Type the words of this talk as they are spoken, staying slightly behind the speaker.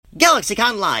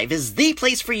GalaxyCon Live is the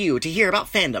place for you to hear about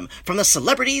fandom from the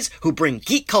celebrities who bring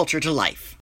geek culture to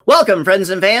life. Welcome, friends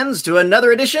and fans, to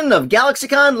another edition of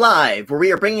GalaxyCon Live, where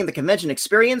we are bringing the convention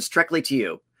experience directly to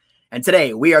you. And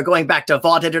today, we are going back to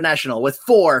Vought International with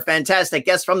 4 fantastic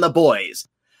guests from the boys.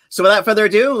 So without further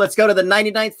ado, let's go to the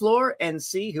 99th floor and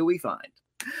see who we find.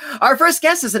 Our first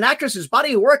guest is an actress whose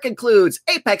body of work includes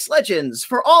Apex Legends,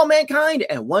 For All Mankind,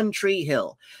 and One Tree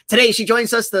Hill. Today, she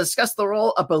joins us to discuss the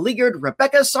role of beleaguered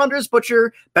Rebecca Saunders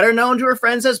Butcher, better known to her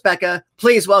friends as Becca.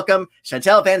 Please welcome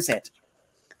Chantal Van Sant.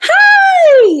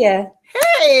 Hi!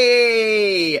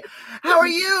 Hey! How are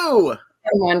you?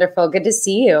 I'm wonderful. Good to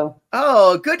see you.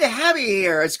 Oh, good to have you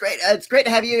here. It's great. It's great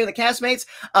to have you and the castmates.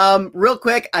 Real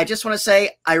quick, I just want to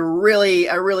say I really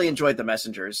enjoyed The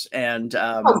Messengers, and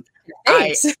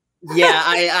thanks.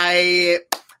 I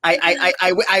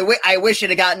wish it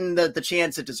had gotten the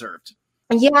chance it deserved.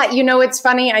 Yeah, you know, it's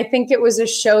funny. I think it was a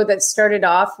show that started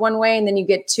off one way, and then you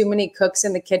get too many cooks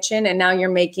in the kitchen, and now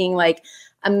you're making like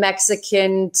a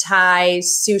Mexican Thai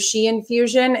sushi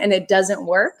infusion, and it doesn't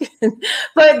work.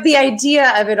 But the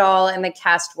idea of it all and the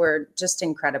cast were just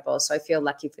incredible. So I feel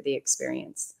lucky for the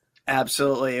experience.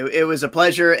 Absolutely. It was a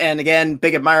pleasure. And again,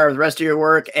 big admirer of the rest of your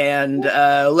work. And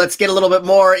let's get a little bit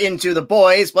more into the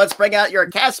boys. Let's bring out your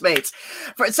castmates.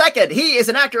 For a second, he is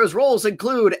an actor whose roles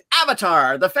include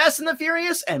Avatar, The Fast and the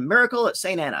Furious, and Miracle at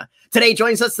St. Anna. Today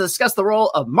joins us to discuss the role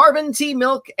of Marvin T.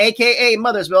 Milk, a.k.a.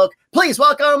 Mother's Milk. Please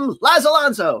welcome Laz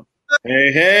Alonso.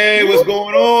 Hey, what's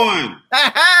going on?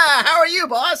 How are you,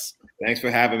 boss? Thanks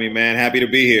for having me, man. Happy to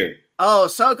be here. Oh,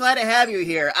 so glad to have you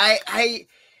here.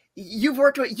 You've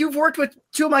worked with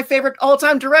 2 of my favorite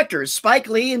all-time directors, Spike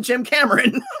Lee and Jim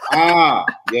Cameron. Yeah,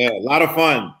 a lot of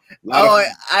fun.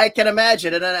 I can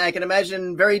imagine, and I can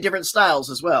imagine very different styles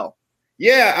as well.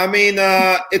 Yeah, I mean,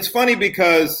 it's funny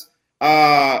because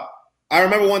I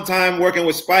remember one time working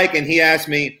with Spike, and he asked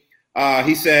me,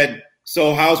 he said,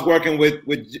 "So how's working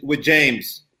with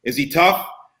James? Is he tough?"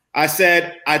 I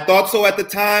said, "I thought so at the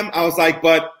time." I was like,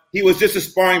 "But he was just a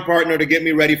sparring partner to get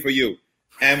me ready for you."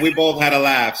 And we both had a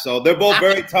laugh. So they're both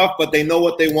very tough, but they know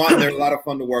what they want, and they're a lot of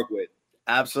fun to work with.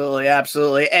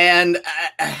 Absolutely. And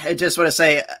I just want to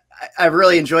say, I've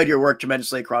really enjoyed your work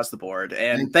tremendously across the board.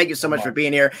 And thank you so much for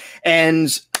being here.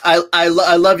 And I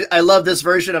love this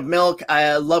version of Milk.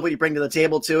 I love what you bring to the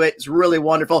table to it. It's really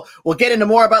wonderful. We'll get into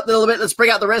more about that a little bit. Let's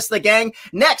bring out the rest of the gang.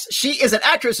 Next, she is an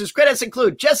actress whose credits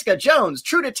include Jessica Jones,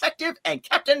 True Detective, and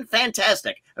Captain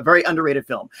Fantastic, a very underrated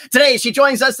film. Today, she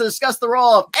joins us to discuss the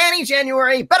role of Annie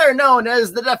January, better known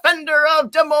as the Defender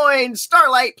of Des Moines,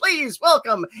 Starlight. Please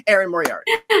welcome Erin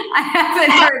Moriarty. I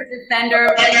haven't heard Defender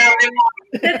of Des Moines.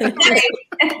 That's great.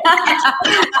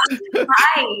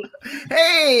 Hi.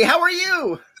 Hey, how are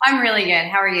you? I'm really good.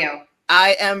 How are you?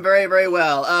 I am very, very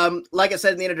well. Like I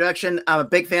said in the introduction, I'm a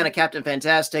big fan of Captain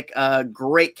Fantastic.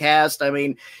 Great cast. I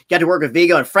mean, got to work with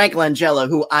Vigo and Frank Langella,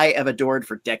 who I have adored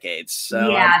for decades. So,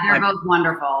 yeah, they're both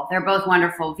wonderful. They're both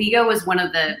wonderful. Vigo was one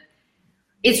of the.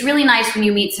 It's really nice when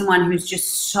you meet someone who's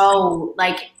just so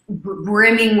like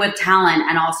brimming with talent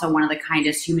and also one of the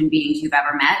kindest human beings you've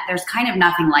ever met. There's kind of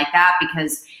nothing like that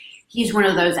because he's one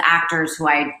of those actors who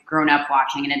I'd grown up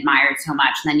watching and admired so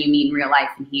much. And then you meet in real life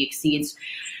and he exceeds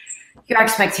your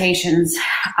expectations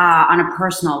on a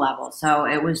personal level. So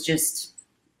it was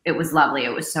lovely.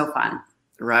 It was so fun.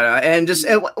 Right. And just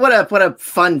what a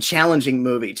fun, challenging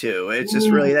movie too. It's just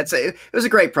really, it was a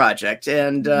great project.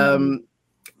 And,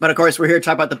 but of course we're here to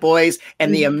talk about the boys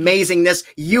and the amazingness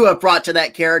you have brought to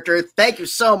that character. Thank you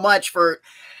so much for it.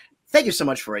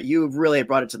 You really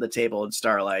brought it to the table in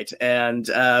Starlight. And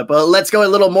but let's go a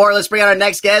little more. Let's bring out our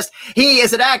next guest. He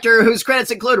is an actor whose credits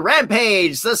include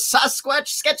Rampage, the Sasquatch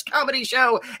sketch comedy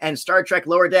show, and Star Trek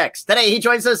Lower Decks. Today he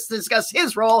joins us to discuss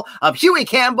his role of Huey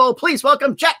Campbell. Please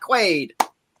welcome Jack Quaid.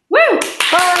 Woo!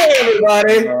 Hi,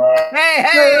 everybody. Hey.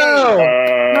 Hello.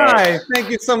 Hi. Thank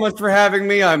you so much for having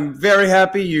me. I'm very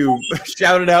happy you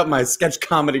shouted out my sketch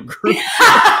comedy group.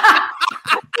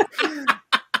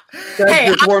 That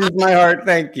just warms my heart.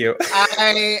 Thank you.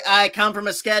 I come from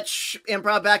a sketch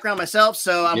improv background myself,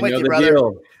 so I'm with you, brother.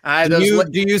 Do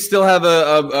you still have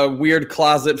a weird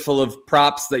closet full of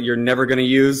props that you're never going to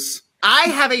use? I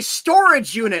have a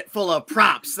storage unit full of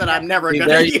props that I'm never going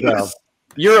to use. Go.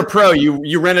 You're a pro.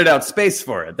 You rented out space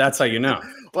for it. That's how you know.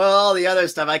 Well, all the other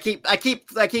stuff. I keep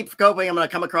hoping I'm going to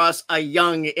come across a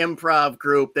young improv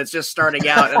group that's just starting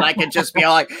out, and I can just be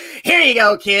all like, "Here you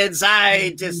go, kids.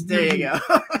 There you go."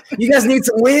 You guys need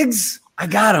some wigs? I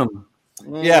got them.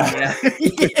 Yeah.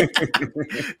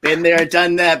 Been there,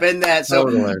 done that, been that. So,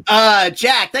 Totally.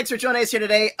 Jack, thanks for joining us here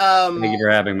today. Thank you for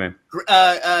having me.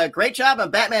 Great job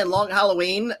on Batman Long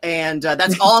Halloween, and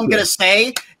that's all I'm going to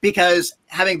say, because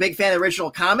having a big fan of the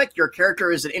original comic, your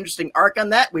character is an interesting arc on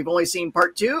that. We've only seen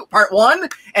part one,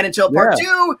 and until part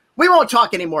two, we won't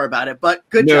talk anymore about it, but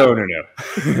good job.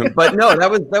 No. But no,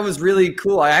 that was really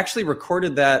cool. I actually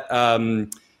recorded that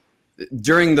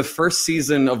during the first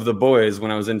season of The Boys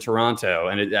when I was in Toronto,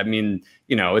 and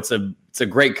it's a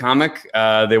great comic.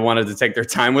 They wanted to take their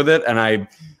time with it, and I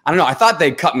don't know. I thought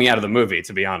they'd cut me out of the movie,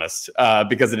 to be honest,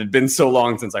 because it had been so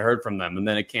long since I heard from them. And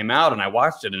then it came out, and I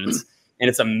watched it, and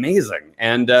it's amazing.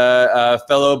 And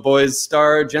fellow Boys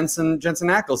star Jensen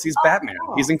Ackles, he's Batman.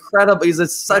 He's incredible.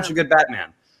 He's such a good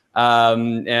Batman.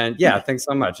 And yeah, thanks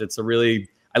so much.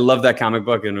 I love that comic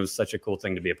book, and it was such a cool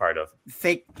thing to be a part of.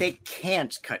 They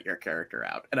can't cut your character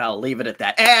out, and I'll leave it at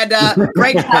that. And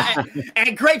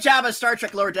great job on Star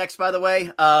Trek Lower Decks, by the way.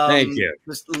 Thank you.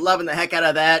 Just loving the heck out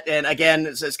of that. And again,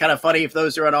 it's kind of funny, if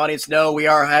those who are in the audience know, we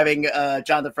are having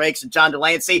Jonathan Frakes and John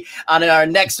Delancey on our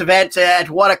next event at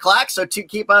 1:00. So to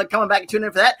keep coming back and tuning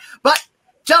in for that. But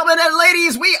gentlemen and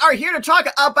ladies, we are here to talk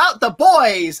about The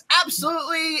Boys.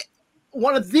 Absolutely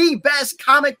one of the best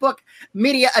comic book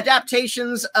media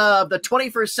adaptations of the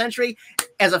 21st century.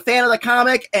 As a fan of the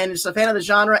comic, and just a fan of the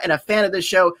genre, and a fan of this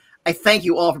show, I thank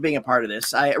you all for being a part of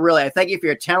this. I thank you for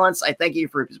your talents. I thank you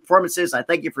for your performances. I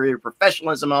thank you for your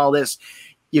professionalism and all this.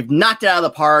 You've knocked it out of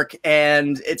the park,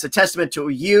 and it's a testament to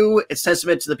you. It's a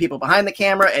testament to the people behind the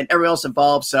camera and everyone else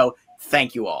involved. So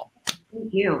thank you all.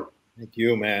 Thank you. Thank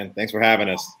you, man. Thanks for having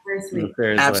us. Very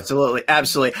sweet.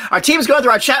 Absolutely. Our team's going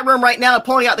through our chat room right now,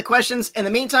 pulling out the questions. In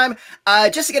the meantime,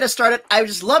 just to get us started, I would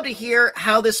just love to hear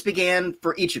how this began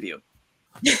for each of you.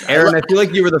 Aaron, I feel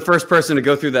like you were the first person to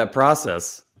go through that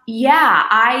process. Yeah,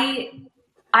 I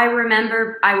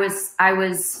remember I was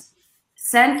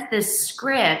sent this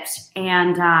script,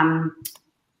 and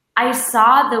I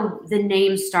saw the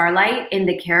name Starlight in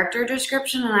the character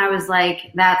description, and I was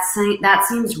like, that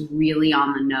seems really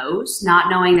on the nose, not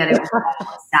knowing that it was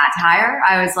satire.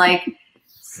 I was like,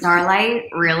 Starlight,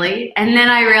 really? And then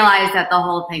I realized that the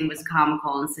whole thing was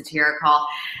comical and satirical,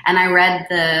 and I read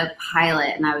the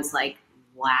pilot, and I was like,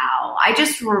 wow.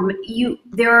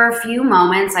 There are a few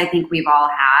moments I think we've all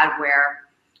had where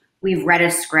we've read a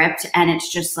script, and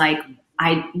it's just like,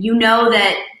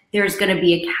 that there's going to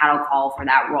be a cattle call for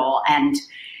that role.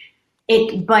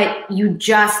 But you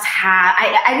just had,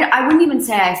 I wouldn't even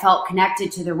say I felt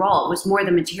connected to the role. It was more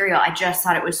the material. I just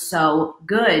thought it was so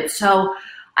good. So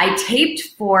I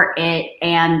taped for it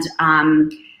and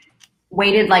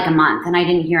waited like a month, and I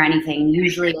didn't hear anything.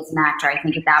 Usually as an actor, I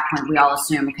think at that point we all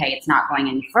assume, okay, it's not going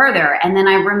any further. And then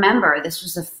I remember, this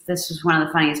was one of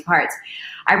the funniest parts.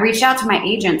 I reached out to my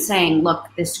agent saying, look,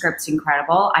 this script's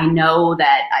incredible. I know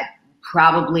that I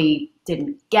probably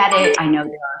didn't get it. I know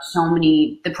there are so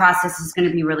many, the process is going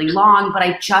to be really long, but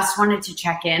I just wanted to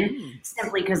check in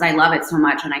simply because I love it so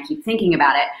much and I keep thinking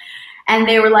about it. And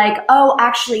they were like, oh,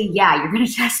 actually, yeah, you're going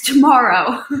to test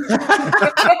tomorrow. It's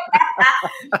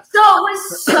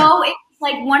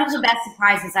like one of the best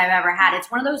surprises I've ever had.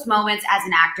 It's one of those moments as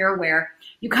an actor where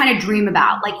you kind of dream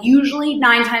about. Like usually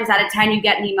 9 times out of 10, you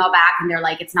get an email back and they're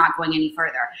like, it's not going any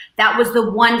further. That was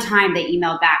the one time they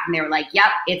emailed back and they were like,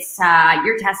 yep, it's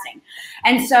you're testing.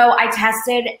 And so I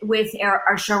tested with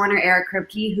our showrunner, Eric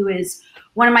Kripke, who is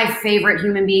one of my favorite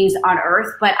human beings on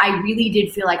earth. But I really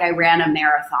did feel like I ran a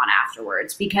marathon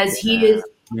afterwards because he is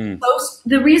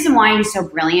the reason why he's so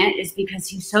brilliant is because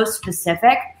he's so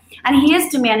specific. And he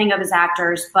is demanding of his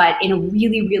actors, but in a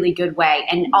really, really good way.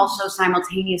 And also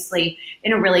simultaneously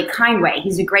in a really kind way.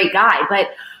 He's a great guy. But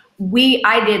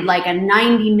I did like a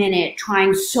 90-minute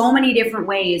trying so many different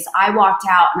ways. I walked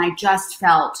out and I just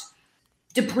felt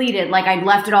depleted. Like I'd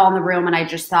left it all in the room and I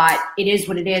just thought it is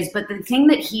what it is. But the thing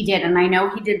that he did, and I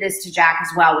know he did this to Jack as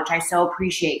well, which I so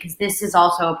appreciate because this is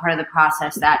also a part of the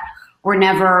process that we're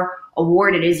never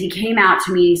awarded, is he came out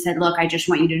to me and he said, look, I just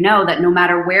want you to know that no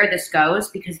matter where this goes,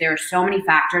 because there are so many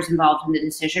factors involved in the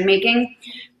decision making,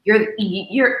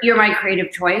 you're my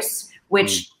creative choice,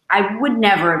 which I would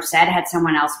never have said had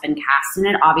someone else been cast in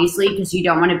it, obviously, because you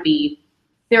don't want to be,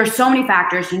 there are so many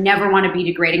factors, you never want to be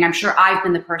degrading. I'm sure I've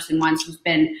been the person once who's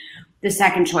been the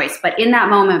second choice, but in that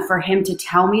moment for him to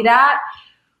tell me that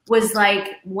was like,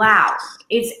 wow.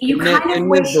 You kind of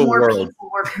wish more people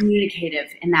were communicative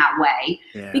in that way,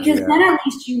 because then at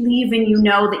least you leave and you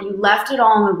know that you left it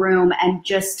all in the room, and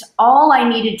just all I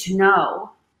needed to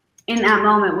know in that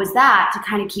moment was that to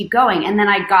kind of keep going. And then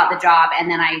I got the job,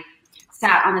 and then I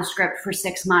sat on the script for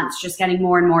 6 months just getting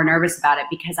more and more nervous about it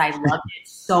because I loved it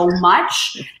so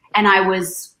much. And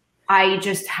I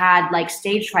just had like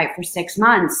stage fright for 6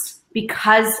 months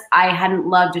because I hadn't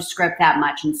loved a script that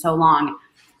much in so long.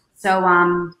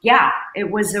 So, yeah,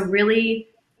 it was a really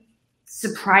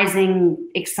surprising,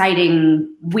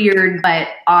 exciting, weird, but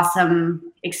awesome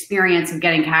experience of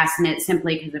getting cast in it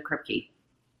simply because of Kripke.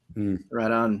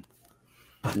 Right on.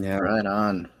 Yeah. Right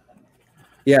on.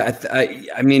 Yeah.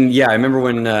 I mean, I remember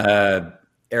when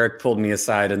Eric pulled me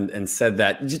aside and said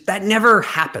that never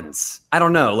happens. I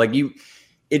don't know. Like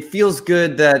it feels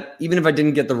good that even if I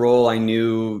didn't get the role, I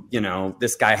knew,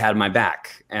 this guy had my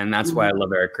back. And that's why I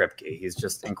love Eric Kripke. He's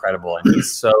just incredible. And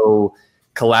he's so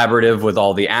collaborative with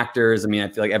all the actors. I mean, I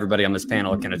feel like everybody on this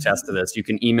panel can attest to this. You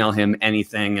can email him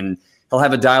anything and he'll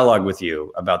have a dialogue with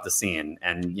you about the scene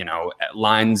and,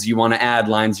 lines you want to add,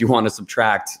 lines you want to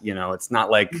subtract. It's not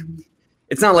like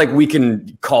we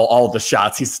can call all the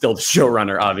shots. He's still the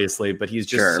showrunner, obviously, but he's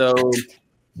just so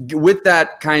with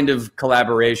that kind of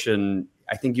collaboration,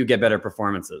 I think you get better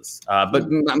performances. But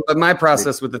my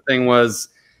process with the thing was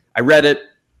I read it.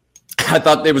 I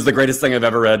thought it was the greatest thing I've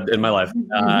ever read in my life.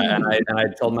 And I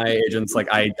told my agents, like,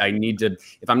 I need to,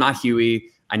 if I'm not Huey,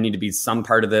 I need to be some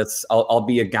part of this. I'll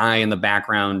be a guy in the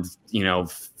background,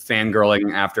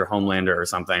 fangirling after Homelander or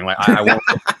something. Like I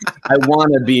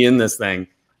want to be in this thing.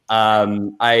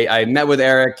 I met with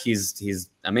Eric. He's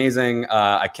amazing.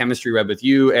 I chemistry read with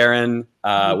you, Aaron,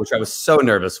 which I was so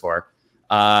nervous for.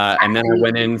 And then I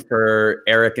went in for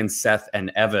Eric and Seth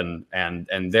and Evan, and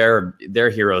they're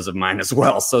heroes of mine as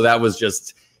well. So that was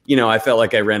just, I felt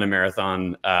like I ran a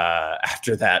marathon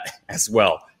after that as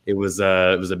well. It was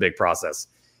a big process.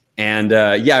 And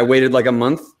I waited like a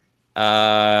month. When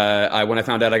I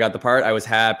found out I got the part, I was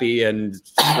happy and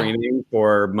screaming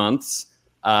for months.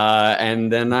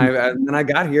 And then I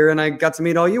got here and I got to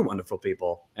meet all you wonderful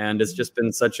people. And it's just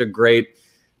been such a great,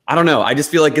 I don't know. I just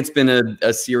feel like it's been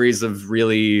a series of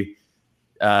really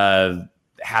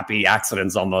happy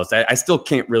accidents almost. I still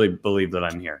can't really believe that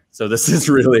I'm here. So this is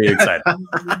really exciting.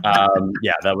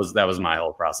 That was my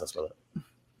whole process with it.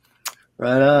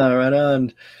 Right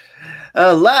on.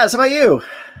 Laz, how about you?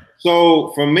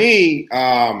 So for me,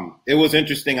 it was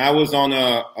interesting. I was on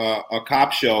a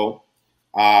cop show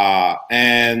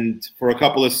and for a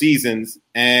couple of seasons,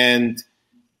 and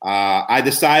I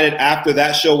decided after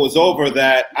that show was over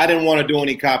that I didn't want to do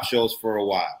any cop shows for a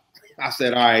while. I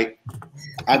said, all right,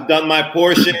 I've done my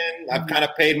portion. I've kind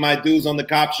of paid my dues on the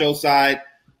cop show side.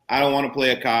 I don't want to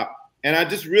play a cop. And I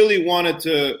just really wanted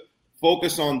to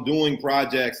focus on doing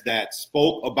projects that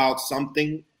spoke about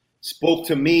something, spoke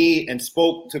to me and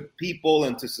spoke to people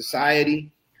and to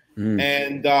society.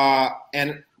 And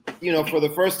for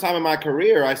the first time in my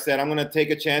career, I said, I'm going to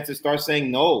take a chance and start saying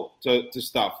no to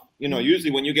stuff.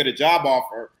 Usually when you get a job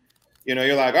offer,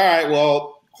 you're like, all right,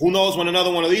 well, who knows when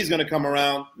another one of these is going to come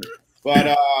around.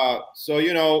 But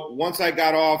once I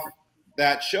got off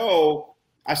that show,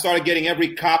 I started getting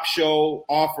every cop show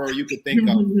offer you could think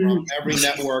of from every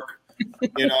network.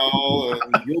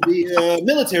 You'll be a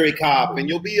military cop and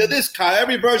you'll be this cop,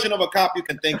 every version of a cop you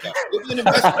can think of. You'll be an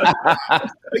investigator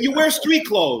cop, but you wear street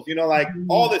clothes, like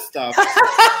all this stuff.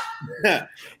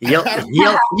 You'll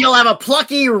have a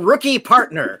plucky rookie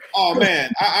partner. Oh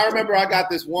man, I remember I got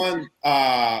this one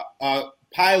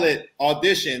pilot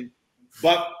audition,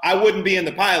 but I wouldn't be in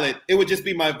the pilot. It would just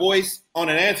be my voice on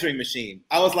an answering machine.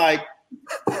 I was like,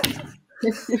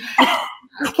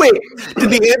 wait, did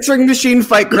the answering machine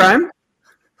fight crime?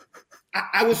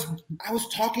 I was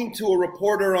talking to a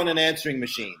reporter on an answering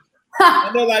machine.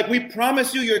 And they're like, we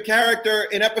promise you your character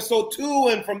in episode 2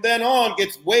 and from then on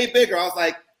gets way bigger. I was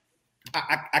like,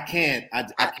 I can't. I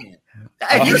can't.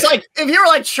 If you were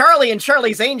like Charlie and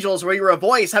Charlie's Angels, where you were a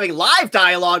voice having live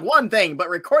dialogue, one thing, but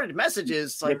recorded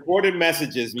messages. Recorded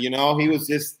messages, he was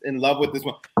just in love with this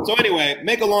one. So anyway,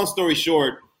 make a long story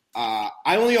short, I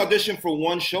only auditioned for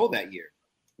one show that year.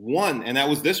 One, and that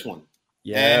was this one.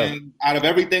 Yeah. And out of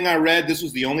everything I read, this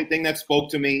was the only thing that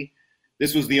spoke to me.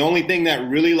 This was the only thing that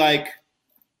really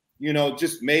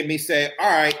just made me say, all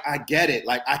right, I get it.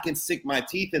 Like I can sink my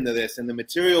teeth into this. And the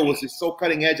material was just so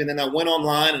cutting edge. And then I went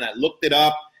online and I looked it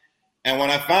up. And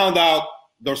when I found out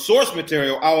the source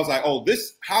material, I was like, oh,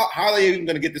 how are they even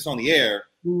going to get this on the air?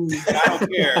 I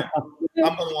don't care.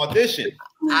 I'm going to audition.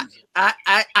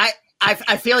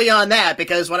 I feel you on that,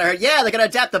 because when I heard, they're going to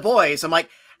adapt The Boys, I'm like,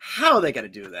 how are they going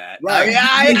to do that? Right.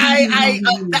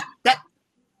 That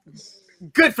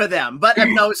good for them. But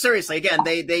no, seriously, again,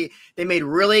 they made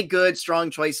really good,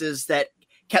 strong choices that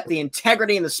kept the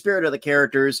integrity and the spirit of the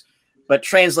characters, but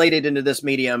translated into this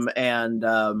medium. And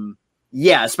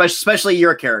especially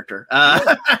your character.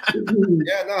 I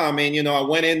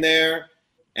went in there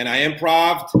and I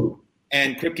improv'd,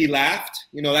 and Kripke laughed.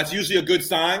 That's usually a good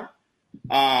sign.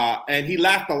 And he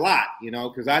laughed a lot,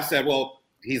 because I said, well,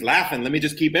 he's laughing. Let me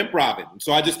just keep improvising.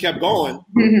 So I just kept going,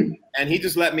 and he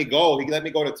just let me go. He let me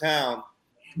go to town,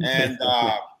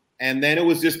 and then it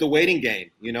was just a waiting game,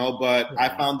 But I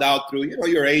found out through,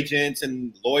 your agents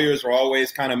and lawyers are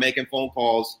always kind of making phone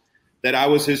calls that I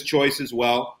was his choice as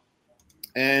well,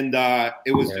 and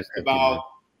it was just about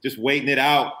just waiting it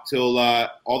out till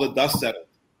all the dust settled.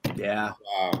 Yeah.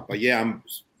 But yeah,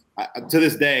 to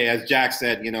this day, as Jack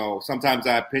said, sometimes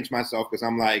I pinch myself because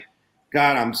I'm like,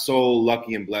 God, I'm so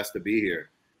lucky and blessed to be here,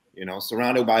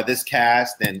 surrounded by this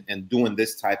cast and doing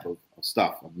this type of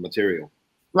stuff, of material.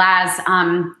 Laz,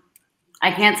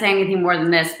 I can't say anything more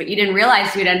than this, but you didn't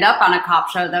realize you'd end up on a cop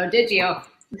show, though, did you?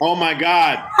 Oh my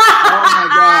God! Oh my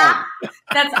God!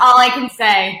 That's all I can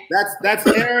say. That's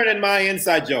Aaron and my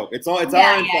inside joke. It's our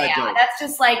inside joke. That's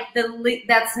just like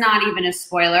that's not even a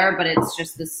spoiler, but it's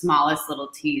just the smallest little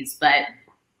tease. But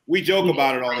we joke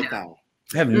about it all the time.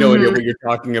 I have no idea what you're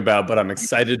talking about, but I'm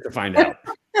excited to find out.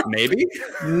 Maybe?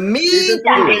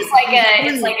 It's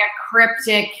like a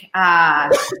cryptic nod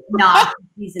to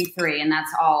season 3, and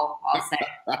that's all I'll say.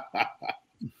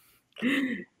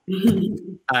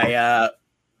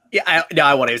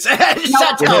 I want to say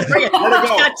Chantel, bring it.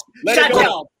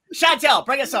 Chantel,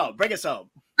 bring us home.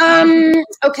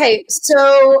 Okay,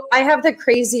 so I have the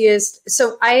craziest.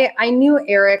 So I knew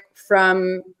Eric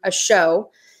from a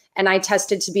show, and I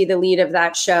tested to be the lead of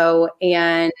that show,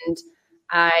 and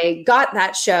I got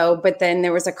that show, but then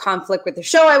there was a conflict with the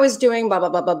show I was doing, blah, blah,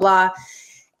 blah, blah, blah.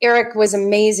 Eric was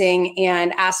amazing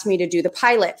and asked me to do the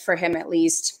pilot for him, at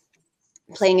least,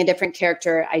 playing a different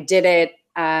character. I did it.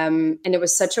 And it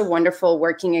was such a wonderful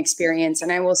working experience.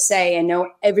 And I will say, I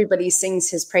know everybody sings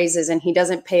his praises and he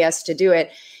doesn't pay us to do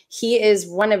it. He is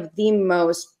one of the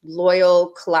most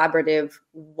loyal, collaborative,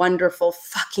 wonderful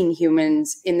fucking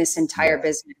humans in this entire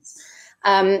business.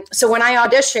 So when I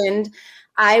auditioned,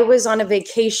 I was on a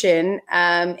vacation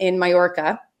in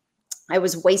Mallorca. I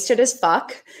was wasted as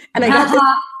fuck. And I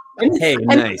got Hey,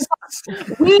 nice.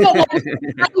 We had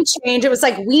change. It was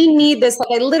like, we need this. Like,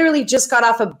 I literally just got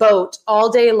off a boat all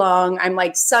day long. I'm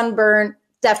like sunburned,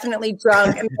 definitely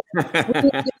drunk, and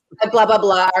blah, blah,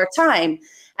 blah, our time.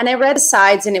 And I read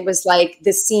sides, and it was like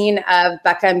the scene of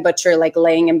Becca and Butcher, like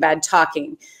laying in bed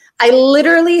talking. I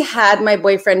literally had my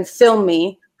boyfriend film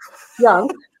me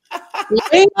drunk,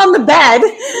 laying on the bed,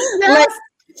 like,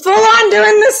 full on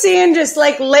doing the scene, just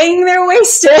like laying there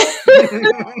wasted.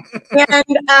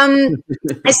 And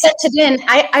I said to Din,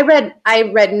 I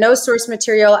read no source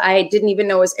material. I didn't even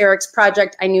know it was Eric's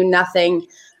project. I knew nothing.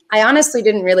 I honestly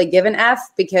didn't really give an F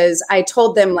because I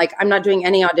told them, like, I'm not doing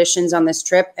any auditions on this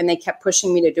trip, and they kept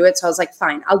pushing me to do it. So I was like,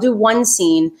 fine, I'll do one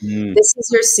scene. This is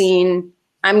your scene.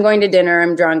 I'm going to dinner.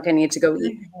 I'm drunk. I need to go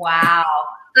eat. Wow.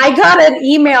 I got an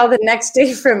email the next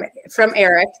day from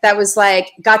Eric that was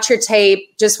like, got your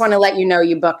tape. Just want to let you know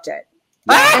you booked it.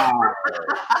 Wow.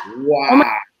 Oh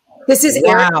this is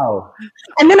Eric. Wow.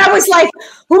 And then I was like,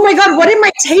 oh my God, what did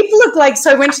my tape look like? So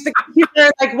I went to the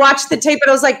computer, like watched the tape, and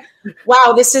I was like,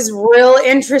 wow, this is real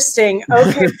interesting.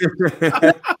 Okay.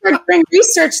 I started doing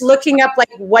research, looking up like,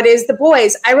 what is The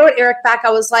Boys? I wrote Eric back.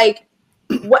 I was like,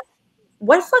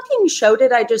 what fucking show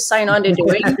did I just sign on to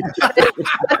doing?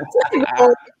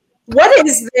 What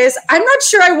is this? I'm not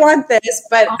sure I want this,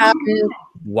 but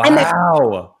wow. And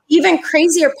the even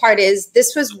crazier part is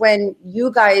this was when you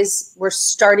guys were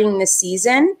starting the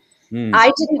season.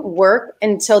 I didn't work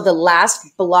until the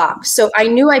last block. So I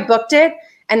knew I booked it,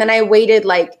 and then I waited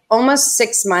like almost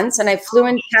 6 months, and I flew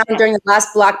in town during the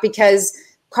last block because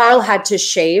Carl had to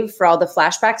shave for all the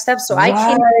flashback stuff. So I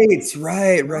came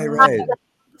right.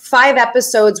 5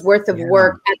 episodes worth of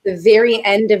work at the very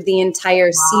end of the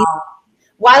entire season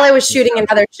while I was shooting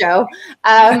another show.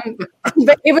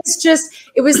 But it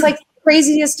was like the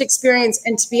craziest experience.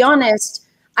 And to be honest,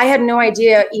 I had no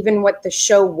idea even what the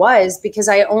show was because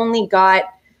I only got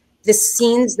the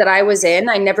scenes that I was in.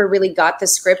 I never really got the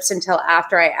scripts until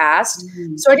after I asked.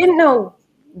 So I didn't know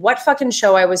what fucking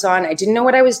show I was on. I didn't know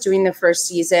what I was doing the first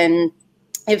season.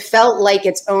 It felt like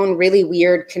its own really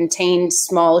weird, contained,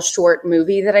 small, short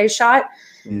movie that I shot.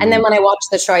 And then when I watched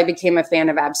the show, I became a fan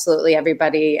of absolutely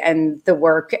everybody and the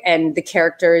work and the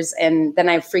characters. And then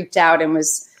I freaked out and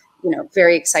was,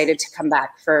 very excited to come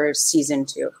back for season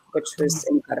 2, which was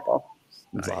incredible.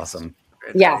 That's awesome.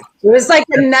 Yeah, it was like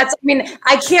the nuts. I mean,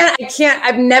 I can't.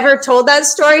 I've never told that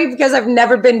story because I've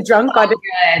never been drunk on it.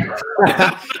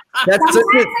 That's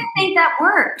Sometimes I think that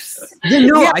works.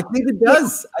 I think it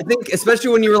does. I think, especially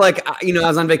when you were like, I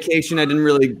was on vacation, I didn't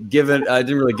really give a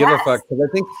fuck, because I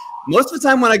think most of the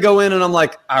time when I go in and I'm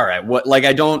like, all right, what? Like,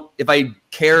 if I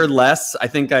care less, I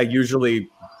think I usually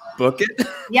book it.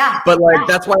 Yeah. But like,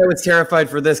 that's why I was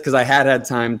terrified for this, because I had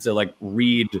time to like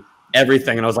read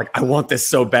everything, and I was like, I want this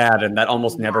so bad, and that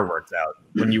almost never works out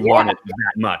when you want it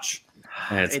that much.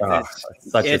 And it's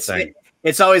such a thing.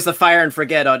 It's always the fire and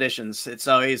forget auditions. It's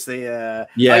always the oh,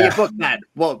 you booked that.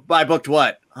 Well, I booked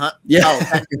what? Huh? Yeah. Oh,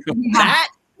 that?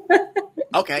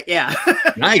 Okay, yeah.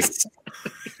 Nice.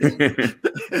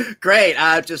 Great.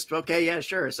 Just okay, yeah,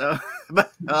 sure. So,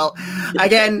 well,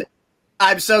 again,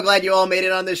 I'm so glad you all made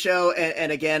it on this show,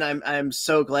 and again, I'm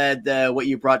so glad what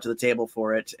you brought to the table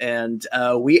for it. And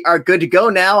we are good to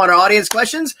go now on our audience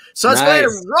questions. So let's go ahead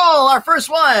and roll our first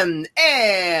one.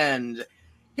 And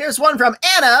here's one from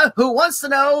Anna, who wants to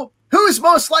know who's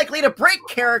most likely to break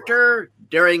character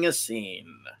during a scene.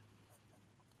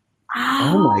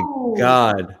 Oh my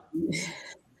god.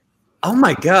 Oh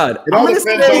my god. It all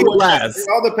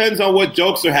depends on what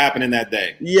jokes are happening that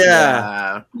day.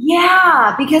 Yeah.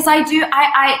 Yeah, because I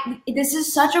this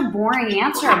is such a boring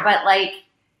answer, but like,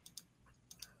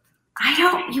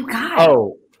 you guys.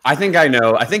 Oh, I think I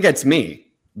know. I think it's me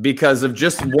because of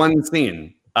just one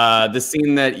scene. The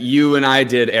scene that you and I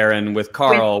did, Aaron, with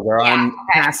Carl, where I'm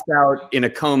passed out in a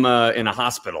coma in a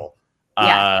hospital.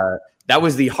 That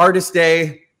was the hardest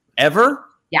day ever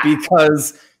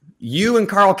because you and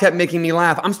Carl kept making me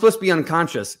laugh. I'm supposed to be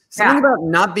unconscious. Something about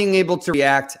not being able to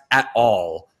react at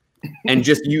all. And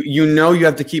just, you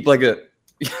have to keep like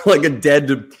a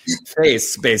dead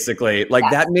face, basically. Like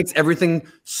that makes everything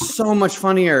so much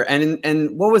funnier.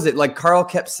 And what was it? Like Carl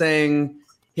kept saying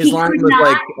his line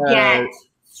was like,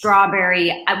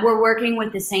 Strawberry. We're working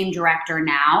with the same director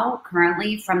now,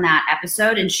 currently, from that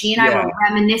episode, and she and I were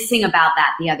reminiscing about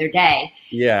that the other day.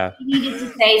 Yeah, he needed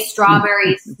to say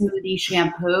strawberry smoothie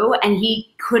shampoo, and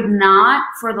he could not,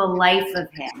 for the life of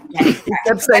him, get it. He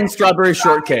kept saying strawberry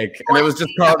shortcake, and it was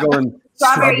just Carl going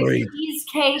strawberry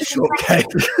cheesecake. Shortcake.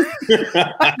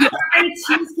 Strawberry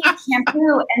cheesecake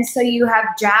shampoo, and so you have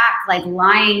Jack like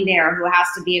lying there, who has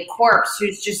to be a corpse,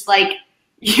 who's just like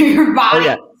your body. Oh,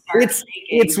 yeah.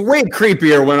 It's way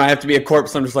creepier when I have to be a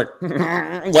corpse. I'm just like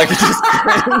just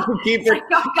keep it.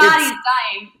 Oh God, he's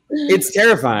dying. It's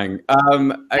terrifying.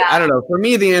 I don't know. For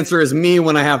me, the answer is me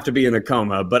when I have to be in a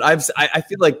coma. But I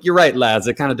feel like you're right, Laz.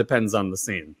 It kind of depends on the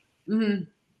scene. Mm-hmm.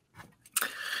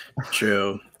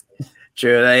 True.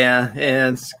 Yeah,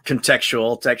 it's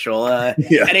contextual.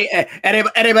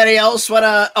 Anybody else want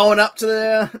to own up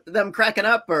to them cracking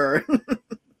up, or?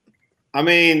 I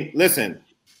mean, listen.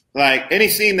 Like any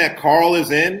scene that Carl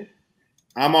is in,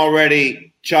 I'm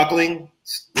already chuckling.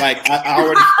 Like I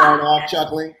already start off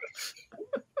chuckling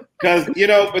because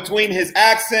between his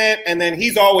accent and then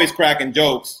he's always cracking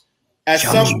jokes. At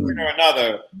some point or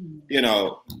another,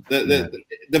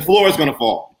 the floor is gonna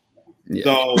fall. Yeah.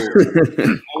 So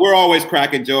we're always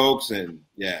cracking jokes, and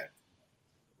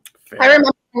I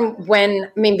remember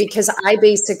because I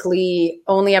basically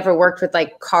only ever worked with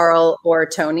like Carl or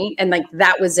Tony, and like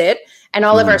that was it. And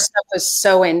all of our stuff was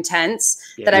so intense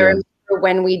that I remember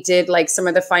when we did like some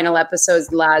of the final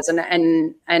episodes, Laz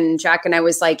and Jack and I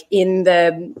was like in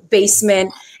the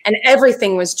basement and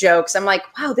everything was jokes. I'm like,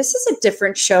 wow, this is a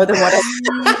different show than what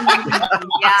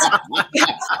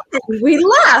we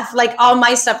laugh. Like all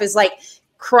my stuff is like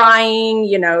crying,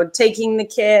 taking the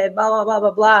kid, blah, blah, blah,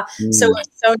 blah, blah. So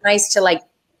it's so nice to like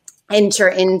enter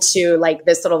into like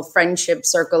this little friendship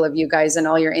circle of you guys and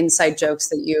all your inside jokes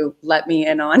that you let me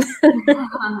in on.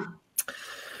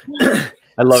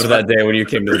 I loved that day when you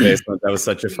came to the basement. That was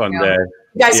such a fun day.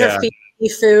 You guys are feeding me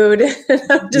food.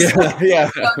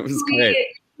 It was great.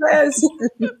 Yes.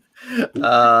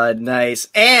 Nice.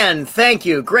 And thank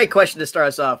you. Great question to start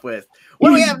us off with.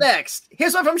 What do we have next?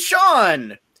 Here's one from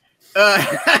Sean. Who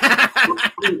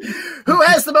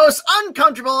has the most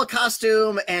uncomfortable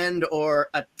costume and or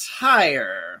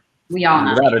attire? We all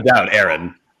know. Without a doubt,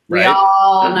 Aaron. We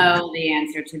all know the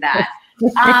answer to that.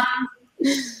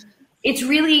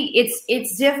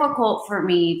 It's difficult for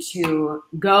me to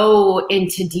go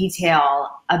into detail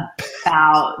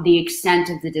about the extent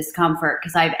of the discomfort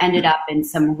because I've ended up in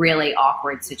some really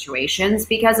awkward situations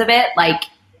because of it. Like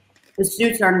the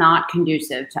suits are not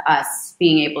conducive to us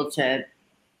being able to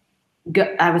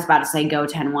go. I was about to say go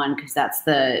 10-1 because that's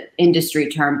the industry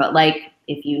term, but like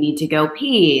if you need to go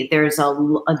pee, there's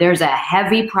a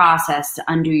heavy process to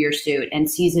undo your suit. And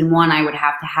season 1, I would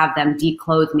have to have them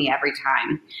declothe me every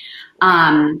time.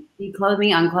 He clothed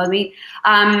me, unclothed me.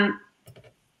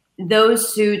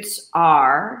 Those suits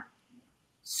are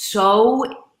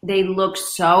they look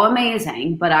so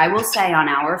amazing, but I will say on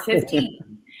hour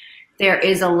 15, there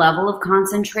is a level of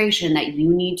concentration that you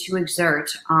need to exert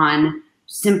on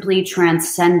simply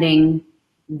transcending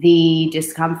the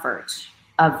discomfort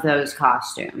of those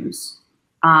costumes.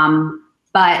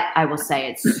 But I will say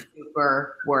it's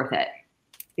super worth it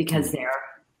because they're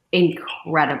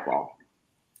incredible.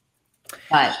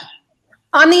 But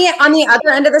on the other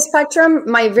end of the spectrum,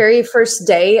 my very first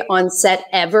day on set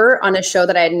ever on a show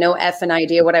that I had no effing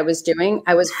idea what I was doing,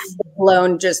 I was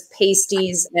blown just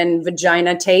pasties and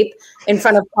vagina tape in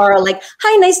front of Carl, like,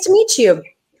 "Hi, nice to meet you.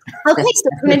 Okay, so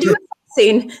we're gonna do a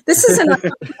scene. This isn't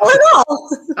at all.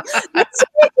 Nice to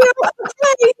meet you.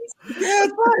 Okay. Yeah,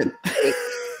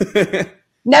 it's fine.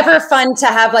 Never fun to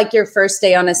have like your first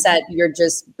day on a set. You're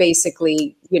just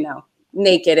basically,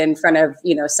 naked in front of,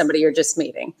 somebody you're just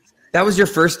meeting. That was your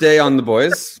first day on The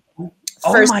Boys?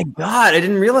 First, oh my God, I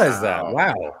didn't realize that.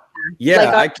 Wow. Yeah,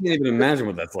 Like I can't even imagine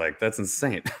what that's like. That's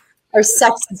insane. our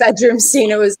sex bedroom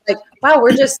scene, it was like, wow,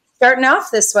 we're just starting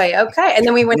off this way. Okay. And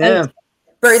then we went into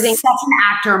birthing. such an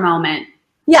actor moment.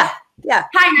 Yeah.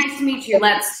 Hi, nice to meet you.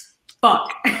 Let's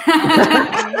fuck.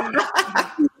 I'm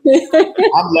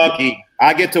lucky.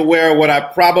 I get to wear what I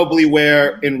probably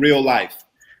wear in real life.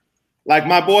 Like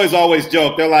my boys always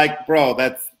joke. They're like, bro,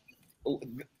 that's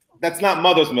not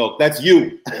mother's milk. That's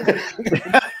you. Like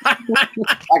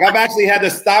I've actually had to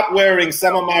stop wearing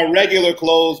some of my regular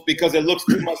clothes because it looks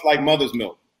too much like mother's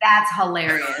milk. That's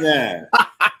hilarious. Yeah.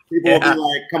 People will be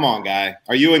like, come on, guy.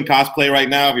 Are you in cosplay right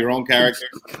now of your own character?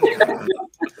 I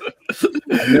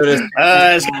noticed.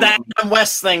 It's that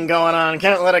West thing going on.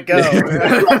 Can't let it go.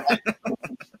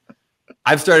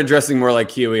 I've started dressing more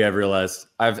like Huey. I've realized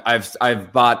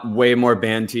I've bought way more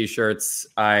band T-shirts.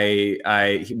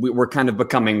 We're kind of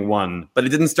becoming one, but it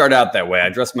didn't start out that way. I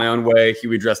dressed my own way.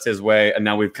 Huey dressed his way, and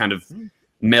now we've kind of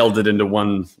melded into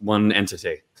one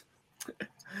entity.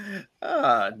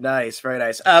 Nice, very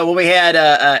nice. Well, we had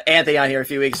Anthony on here a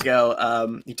few weeks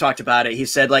ago. He talked about it. He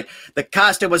said like the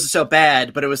costume wasn't so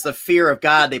bad, but it was the fear of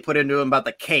God they put into him about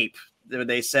the cape.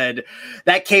 They said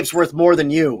that cape's worth more than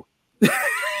you.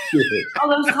 Oh,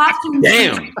 those costumes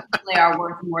Damn. They are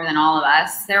worth more than all of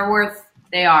us. They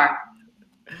are.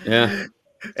 Yeah.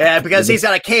 Yeah, because he's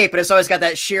got a cape and it's always got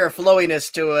that sheer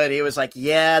flowiness to it. He was like,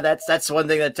 "Yeah, that's one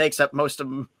thing that takes up most of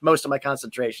my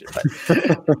concentration."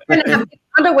 Have you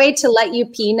found a way to let you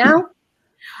pee now?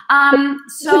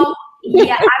 So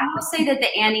yeah, I will say that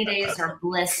the Annie days are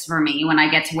bliss for me when I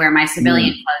get to wear my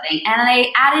civilian clothing. And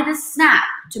I added a snap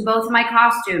to both of my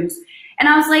costumes. And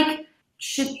I was like,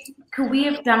 could we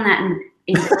have done that in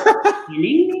the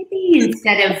beginning maybe?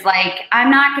 Instead of like,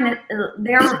 I'm not going to,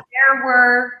 there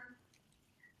were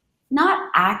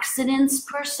not accidents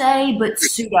per se, but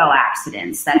pseudo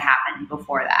accidents that happened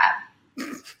before that.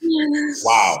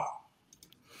 Wow.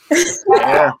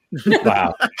 Yeah.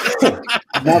 Wow.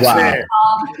 Wow.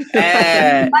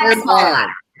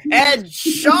 And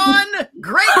Sean,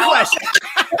 great question.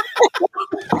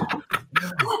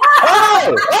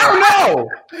 Oh no!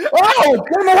 Oh,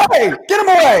 get him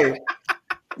away!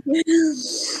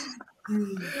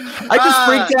 I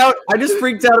just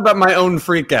freaked out about my own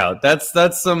freak out. That's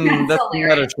some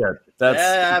meta shit.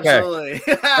 Absolutely.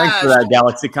 Okay. Thanks for that,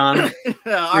 GalaxyCon.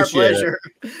 Our pleasure.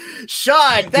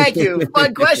 Sean, thank you.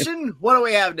 Fun question. What do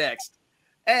we have next?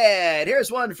 And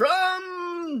here's one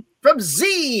from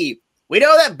Z. We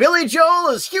know that Billy Joel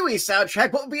is Huey's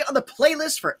soundtrack. What would be on the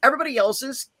playlist for everybody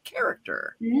else's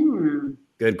character?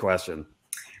 Good question.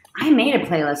 I made a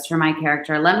playlist for my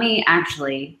character. Let me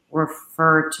actually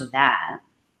refer to that.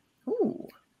 Ooh.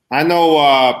 I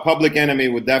know Public Enemy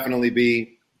would definitely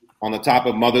be on the top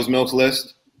of Mother's Milk's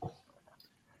list.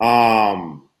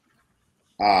 And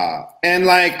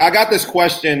like I got this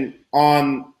question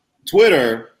on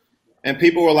Twitter, and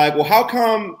people were like, "Well, how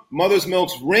come Mother's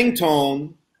Milk's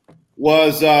ringtone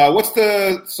was what's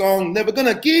the song? Never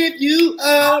gonna give you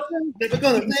up, never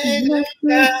gonna lay you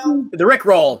down." The Rick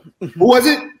Roll. Who was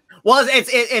it? Well,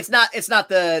 it's not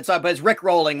the song, but it's Rick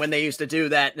Rolling when they used to do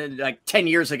that like 10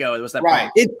 years ago. It was that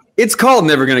Right. It's called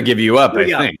Never Gonna Give You Up, I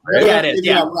think. Right? Yeah, it is.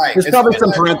 Yeah. Right. There's It's probably like-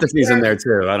 some parentheses in there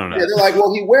too. I don't know. Yeah, they're like,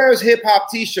 well, he wears hip hop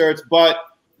T-shirts, but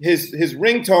his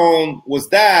ringtone was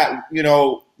that. You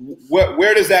know,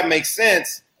 where does that make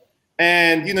sense?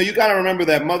 And you know, you got to remember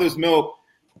that Mother's Milk,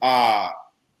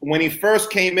 when he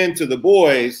first came into The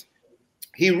Boys,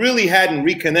 he really hadn't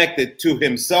reconnected to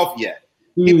himself yet.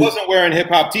 He wasn't wearing hip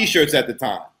hop T-shirts at the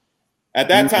time. At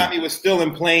that time, he was still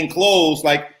in plain clothes.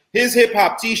 Like his hip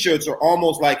hop T-shirts are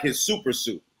almost like his super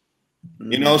suit.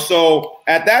 You know, so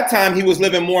at that time he was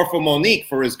living more for Monique,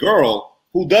 for his girl,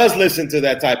 who does listen to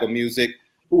that type of music,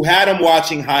 who had him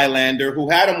watching Highlander, who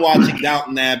had him watching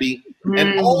Downton Abbey,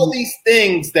 and all these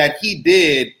things that he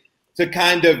did to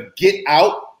kind of get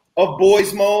out of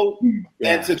boys mode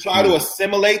and to try to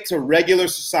assimilate to regular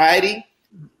society.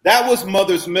 That was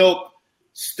Mother's Milk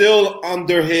still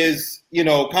under his, you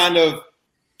know, kind of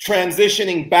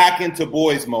transitioning back into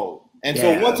boys mode. And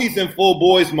so once he's in full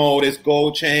boys mode, it's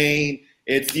Gold Chain,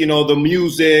 it's, you know, the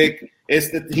music, it's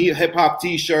the hip hop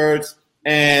t-shirts,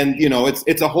 and, you know,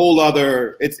 it's a whole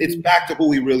other, it's back to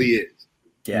who he really is.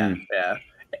 Yeah.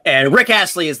 And Rick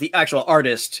Astley is the actual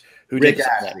artist who Rick did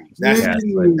Astley. That's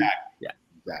exactly.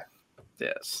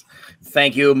 Yes.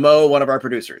 Thank you, Mo, one of our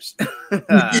producers.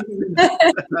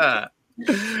 Chantel,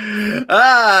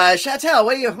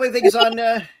 what do you think is on?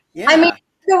 I mean,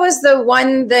 it was the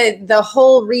one that the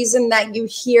whole reason that you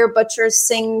hear Butcher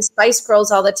sing Spice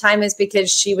Girls all the time is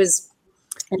because she was.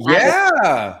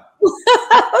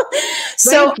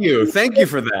 So thank you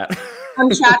for that.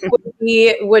 Soundtrack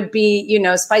would be, you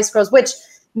know, Spice Girls, which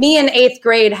me in 8th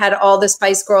grade had all the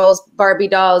Spice Girls Barbie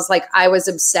dolls. Like I was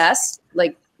obsessed,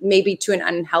 like maybe to an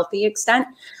unhealthy extent.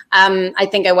 I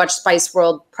think I watched Spice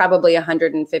World probably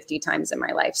 150 times in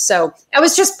my life. So I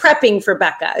was just prepping for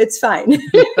Becca. It's fine.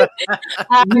 But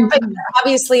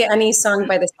obviously any song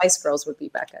by the Spice Girls would be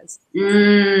Becca's. I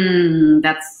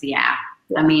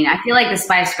mean, I feel like the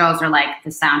Spice Girls are like the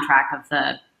soundtrack of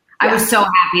the. I was so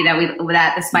happy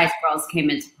that the Spice Girls came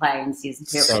into play in season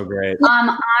 2. So great.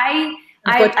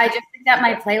 I just looked at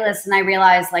my playlist and I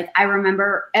realized, like, I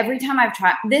remember every time I've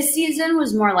tried. This season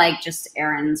was more like just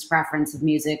Erin's preference of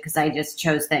music because I just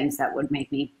chose things that would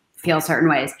make me feel certain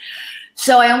ways.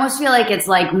 So I almost feel like it's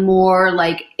like more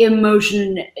like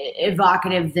emotion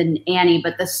evocative than Annie.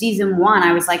 But the season 1,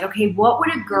 I was like, okay, what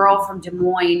would a girl from Des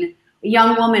Moines, a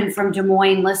young woman from Des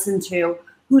Moines, listen to?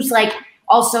 Who's like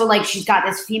also like she's got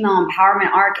this female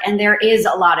empowerment arc, and there is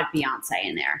a lot of Beyonce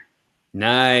in there.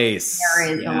 Nice.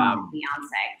 There is a lot of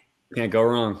Beyonce. Can't go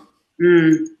wrong.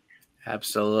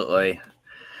 Absolutely.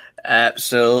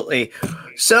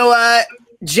 So,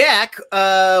 Jack,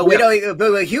 we know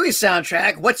Huey's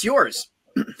soundtrack. What's yours?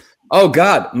 Oh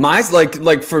God, mine's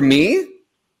like for me.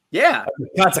 Yeah,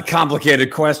 that's a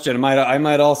complicated question. I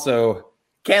might also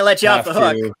can't let you off the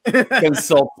hook.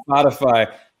 Consult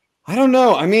Spotify. I don't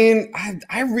know. I mean,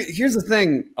 here's the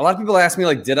thing. A lot of people ask me,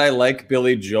 like, did I like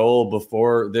Billy Joel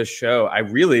before this show? I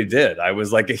really did. I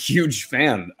was like a huge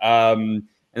fan. And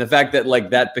the fact that like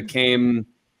that became,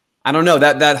 I don't know,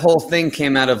 that whole thing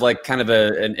came out of like kind of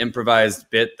an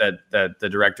improvised bit that the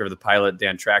director of the pilot,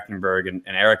 Dan Trachtenberg, and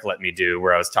Eric let me do,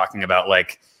 where I was talking about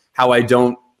like how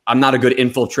I'm not a good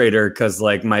infiltrator because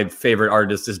like my favorite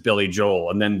artist is Billy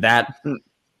Joel. And then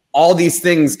all these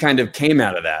things kind of came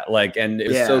out of that. Like, and it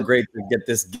was so great to get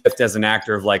this gift as an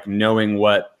actor of like knowing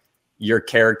what your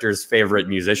character's favorite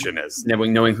musician is,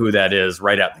 knowing who that is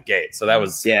right out the gate. So that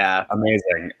was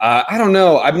amazing. I don't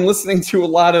know. I've been listening to a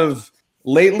lot of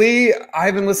Louis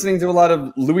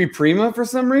Prima for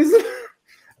some reason.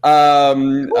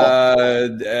 And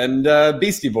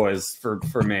Beastie Boys for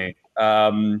me.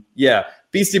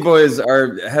 Beastie Boys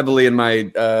are heavily in my,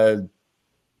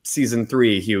 season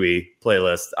 3 Huey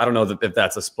playlist. I don't know if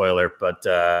that's a spoiler, but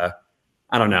I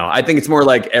don't know. I think it's more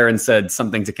like Erin said,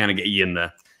 something to kind of get you in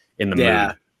the mood.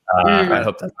 I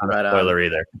hope that's not a spoiler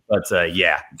either. But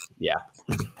yeah.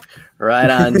 Right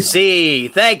on. C.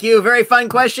 Thank you. Very fun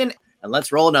question. And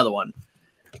let's roll another one.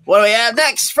 What do we have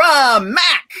next from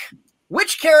Mac?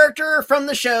 Which character from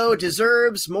the show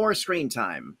deserves more screen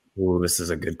time? Ooh, this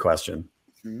is a good question.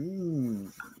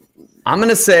 I'm going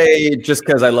to say, just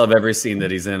because I love every scene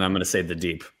that he's in, I'm going to say The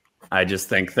Deep. I just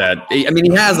think that, I mean,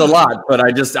 he has a lot, but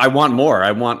I want more.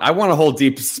 I want a whole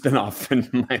Deep spinoff,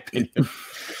 in my opinion.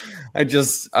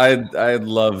 I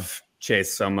love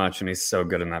Chase so much, and he's so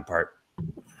good in that part.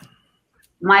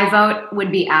 My vote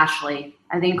would be Ashley.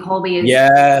 I think Colby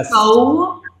is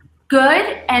so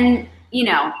good. And, you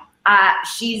know,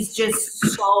 she's just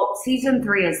so, season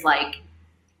 3 is like,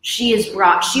 she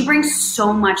brings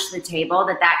so much to the table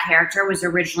that character was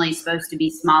originally supposed to be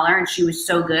smaller, and she was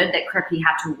so good that Kripke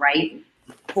had to write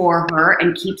for her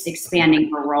and keeps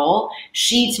expanding her role.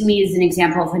 She, to me, is an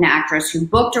example of an actress who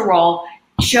booked a role,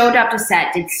 showed up to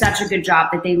set, did such a good job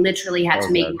that they literally had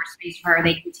to make more space for her.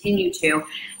 They continue to.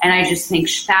 And I just think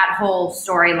that whole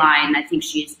storyline, I think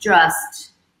she's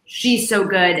so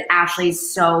good.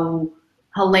 Ashley's so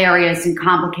hilarious and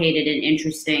complicated and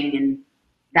interesting, and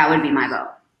that would be my vote.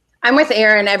 I'm with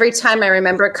Erin. Every time I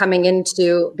remember coming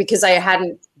into, because I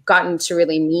hadn't gotten to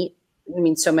really meet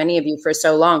so many of you for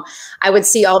so long, I would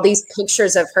see all these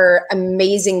pictures of her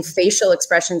amazing facial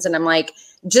expressions. And I'm like,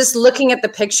 just looking at the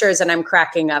pictures and I'm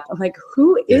cracking up. I'm like,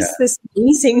 who is this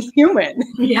amazing human?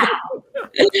 Yeah.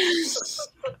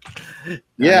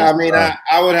 Yeah, I mean,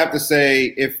 I would have to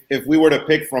say if we were to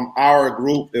pick from our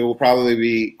group, it will probably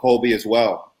be Colby as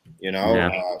well. You know,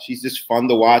 she's just fun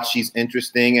to watch. She's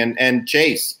interesting, and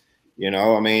Chase. You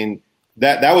know, I mean,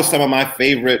 that was some of my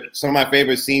favorite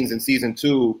scenes in season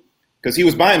 2 because he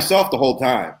was by himself the whole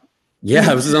time.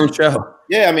 Yeah, it was his own show.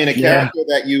 Yeah, I mean, a character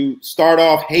that you start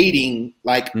off hating,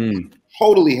 like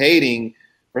totally hating,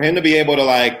 for him to be able to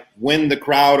like win the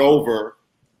crowd over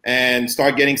and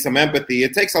start getting some empathy.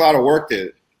 It takes a lot of work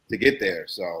to get there.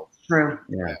 So true.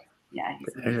 Yeah.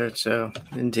 So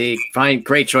indeed, fine,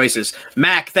 great choices.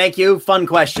 Mac, thank you. Fun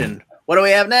question. What do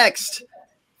we have next?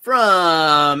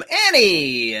 From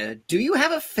Annie. Do you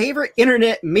have a favorite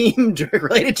internet meme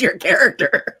related to your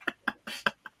character?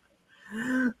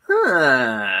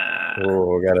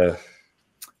 Oh, gotta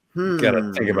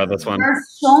think about this one. There's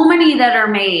so many that are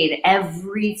made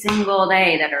every single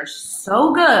day that are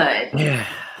so good. Yeah.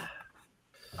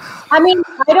 I mean,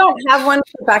 I don't have one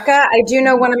for Becca. I do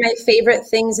know one of my favorite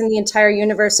things in the entire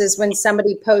universe is when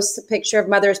somebody posts a picture of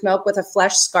Mother's Milk with a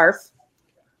flesh scarf.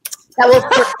 That will.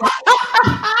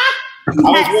 I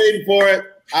was waiting for it.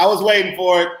 I was waiting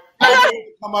to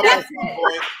come up at some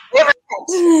point.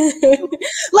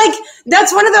 Like,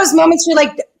 that's one of those moments you're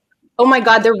like, oh my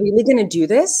God, they're really going to do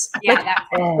this? Yeah, like, that's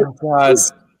it. Oh God.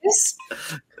 This?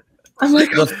 I'm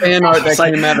like, The fan art that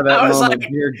came out of that moment,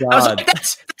 dear I was God. like,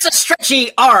 that's a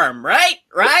stretchy arm, right?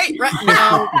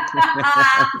 No.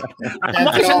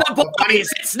 Watching the boys,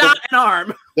 it's not an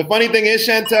arm. The funny thing is,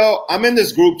 Chantel, I'm in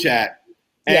this group chat,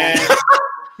 and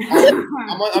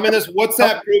I'm in this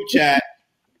WhatsApp group chat,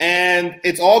 and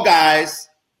it's all guys.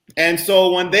 And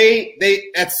so when they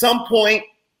at some point,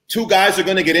 2 guys are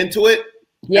going to get into it.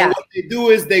 yeah. And what they do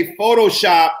is they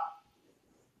Photoshop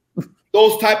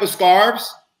those type of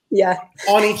scarves Yeah.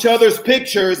 on each other's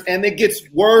pictures, and it gets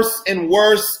worse and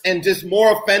worse and just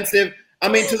more offensive. I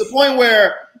mean, to the point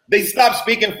where they stop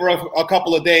speaking for a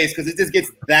couple of days because it just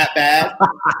gets that bad.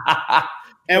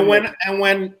 And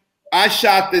when I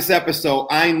shot this episode,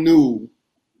 I knew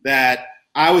that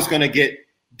I was going to get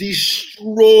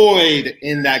destroyed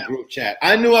in that group chat.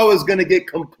 I knew I was going to get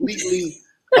completely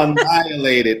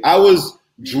annihilated. I was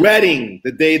dreading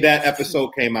the day that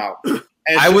episode came out.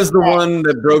 And I was the one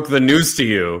that broke the news to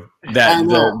you that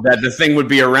the thing would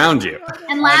be around you.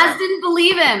 And Laz didn't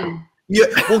believe him. Yeah,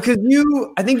 well, because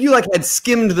I think you had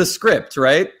skimmed the script,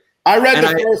 right? I read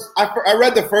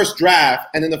the first draft,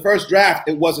 and in the first draft,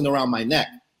 it wasn't around my neck.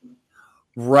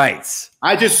 Right.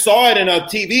 I just saw it in a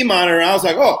TV monitor, and I was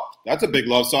like, "Oh, that's a big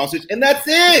love sausage," and that's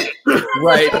it.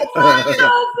 Right.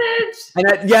 Sausage.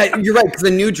 And yeah, you're right. Because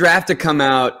the new draft had come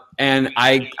out, and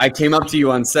I came up to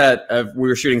you on set. We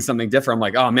were shooting something different. I'm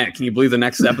like, "Oh man, can you believe the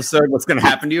next episode? What's going to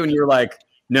happen to you?" And you're like,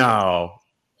 "No."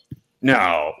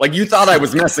 Like you thought I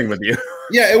was messing with you.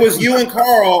 Yeah, it was you and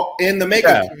Carl in the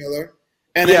makeup trailer,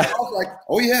 and then I was like,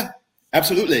 "Oh yeah,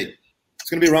 absolutely, it's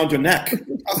going to be around your neck."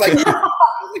 I was like,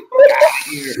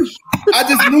 I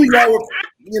just knew y'all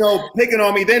were, picking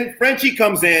on me. Then Frenchie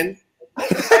comes in, and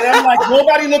I'm like,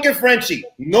 nobody look at Frenchie.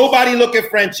 Nobody look at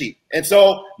Frenchie. And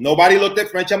so nobody looked at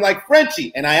Frenchie. I'm like,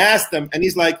 Frenchie. And I asked him, and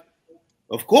he's like,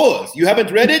 of course. You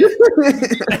haven't read it?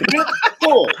 Of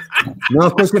course. No,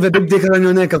 of course you have a big dick on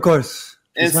your neck, of course.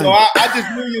 And so I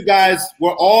just knew you guys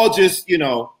were all just,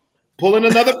 pulling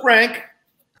another prank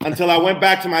until I went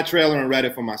back to my trailer and read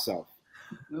it for myself.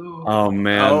 Oh,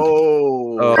 man.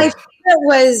 Oh. My favorite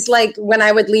was like when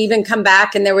I would leave and come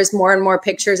back and there was more and more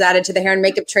pictures added to the hair and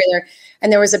makeup trailer.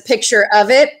 And there was a picture of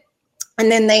it.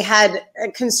 And then they had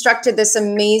constructed this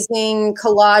amazing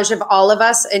collage of all of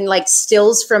us in like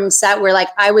stills from set where like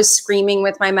I was screaming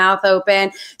with my mouth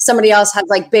open. Somebody else had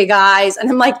like big eyes. And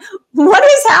I'm like, what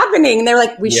is happening? And they're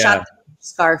like, we shot the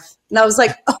scarf. And I was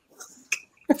like, oh.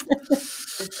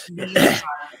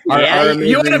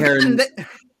 You would have been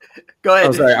Go ahead.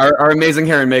 Oh, sorry. Our amazing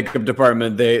hair and makeup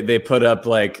department, they put up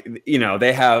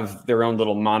they have their own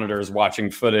little monitors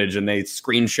watching footage and they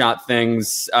screenshot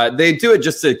things. They do it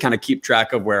just to kind of keep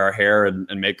track of where our hair and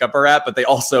makeup are at, but they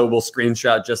also will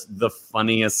screenshot just the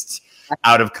funniest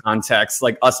out of context,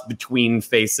 like us between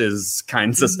faces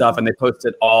kinds of stuff. And they post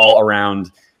it all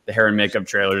around the hair and makeup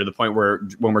trailer to the point where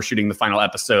when we're shooting the final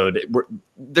episode,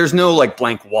 there's no like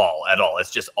blank wall at all.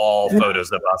 It's just all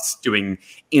photos of us doing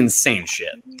insane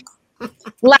shit.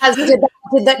 Laz,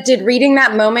 did reading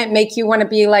that moment make you want to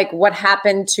be like, what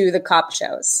happened to the cop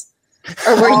shows?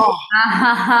 Or were you? You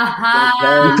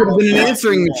could have been an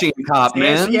answering machine cop,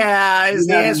 man. Yeah, is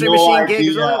the You have answering no machine gig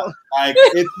as idea. well? Like,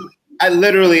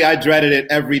 I dreaded it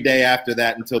every day after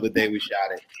that until the day we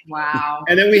shot it. Wow.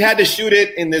 And then we had to shoot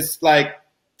it in this, like,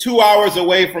 2 hours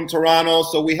away from Toronto.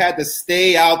 So we had to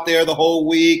stay out there the whole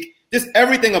week. Just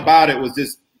everything about it was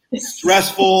just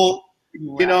stressful.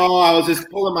 You know, I was just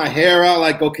pulling my hair out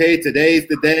like, okay, today's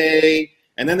the day.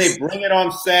 And then they bring it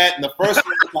on set, and the first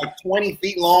one is like 20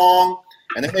 feet long.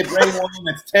 And then they bring one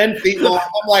that's 10 feet long.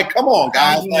 I'm like, come on,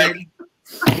 guys. Like,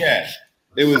 yeah,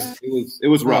 it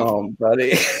was rough. Oh,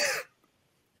 buddy.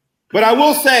 But I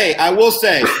will say,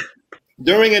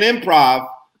 during an improv,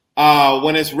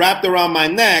 when it's wrapped around my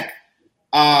neck,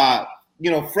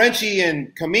 Frenchie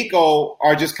and Kamiko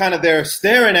are just kind of there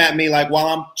staring at me like while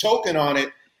I'm choking on it.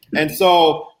 And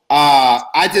so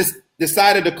I just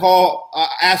decided to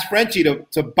ask Frenchie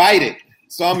to bite it.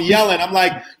 So I'm yelling. I'm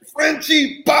like,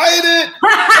 Frenchie, bite it!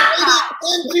 Bite it,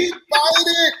 Frenchie, bite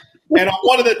it! And on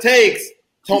one of the takes,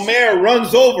 Tomer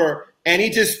runs over and he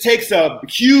just takes a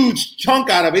huge chunk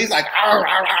out of it. He's like, arr,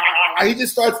 arr, arr. He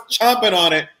just starts chomping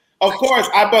on it. Of course,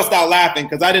 I bust out laughing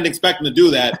because I didn't expect him to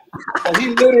do that. So he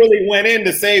literally went in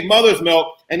to save Mother's Milk,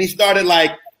 and he started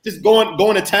like just going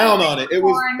to town on it. It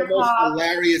was the most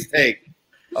hilarious take.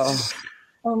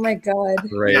 Oh my God.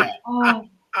 Great. Oh.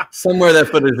 Somewhere that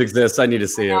footage exists. I need to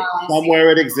see it. Somewhere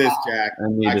it exists, Jack. I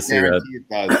need to see that. It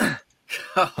does.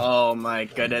 Oh my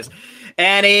goodness.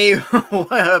 Annie, what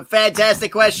a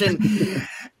fantastic question.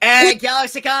 And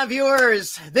GalaxyCon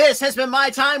viewers, this has been my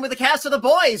time with the cast of The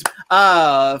Boys.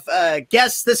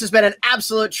 Guests, this has been an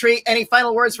absolute treat. Any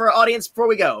final words for our audience before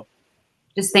we go?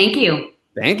 Just thank you.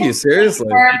 Thank you. Seriously.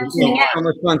 So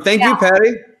much fun. Thank you,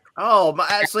 Patty. Oh,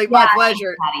 absolutely my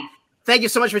pleasure. Patty. Thank you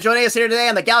so much for joining us here today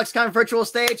on the GalaxyCon virtual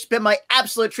stage. It's been my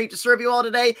absolute treat to serve you all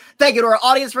today. Thank you to our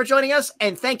audience for joining us,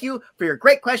 and thank you for your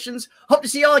great questions. Hope to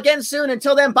see you all again soon.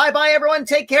 Until then, bye-bye, everyone.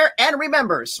 Take care, and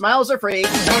remember, smiles are free.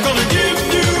 Never gonna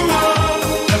give you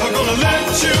up, never gonna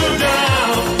let you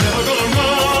down, never gonna